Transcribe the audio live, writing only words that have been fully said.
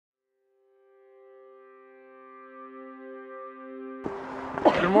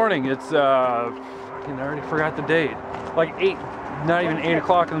Good morning. It's I already forgot the date. Like 8, not even 8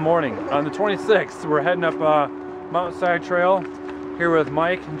 o'clock in the morning. On the 26th, we're heading up Mountainside Trail here with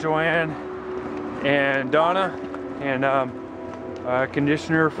Mike and Joanne and Donna and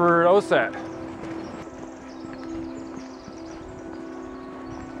conditioner for OSAT.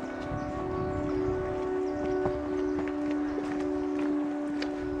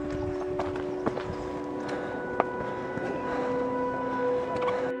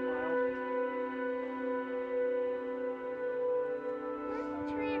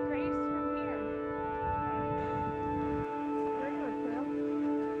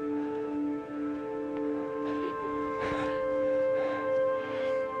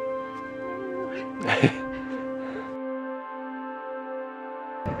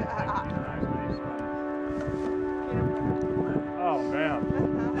 Oh man. So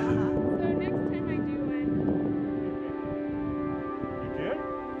next time I do one. You did?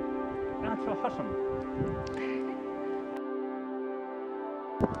 That's awesome.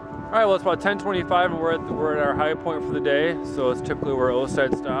 Alright, well it's about 10:25 and we're at our high point for the day. So it's typically where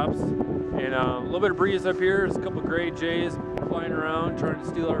OSAT stops. And a little bit of breeze up here. There's a couple of gray jays flying around trying to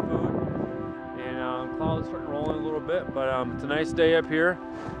steal our food. And clouds starting rolling a little bit, but it's a nice day up here,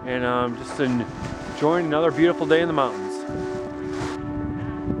 and just enjoying another beautiful day in the mountains.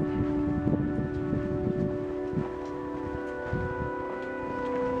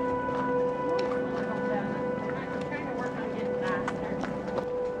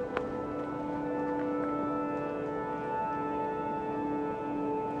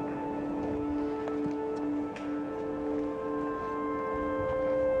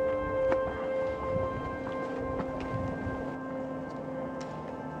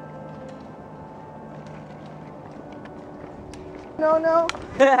 No, no.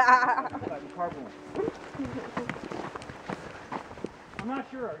 I'm not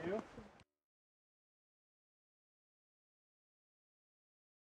sure, are you?